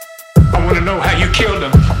want to know how you killed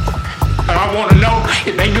them. And I want to know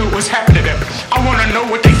if they knew what was happening to them. I want to know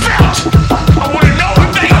what they felt. I want to